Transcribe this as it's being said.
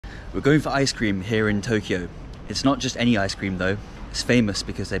We're going for ice cream here in Tokyo. It's not just any ice cream though. It's famous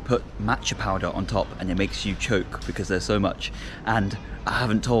because they put matcha powder on top and it makes you choke because there's so much. And I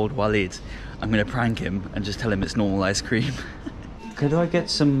haven't told Walid. I'm gonna prank him and just tell him it's normal ice cream. Could I get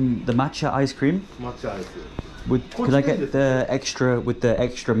the matcha ice cream? Matcha ice cream. Could I get the extra with the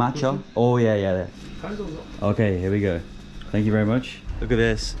extra matcha? Oh yeah. Okay, here we go. Thank you very much. Look at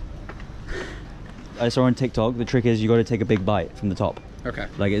this. I saw on TikTok, the trick is you got to take a big bite from the top. Okay.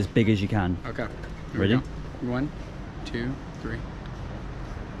 Like as big as you can. Okay. Ready? 1, 2, 3.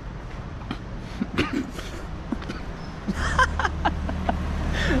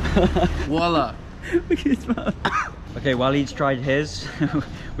 Voila. Look at his mouth. Okay, Walid's tried his.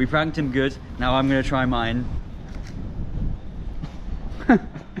 We pranked him good. Now I'm gonna try mine.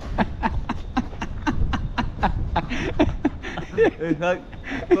 It's like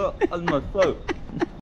on my throat.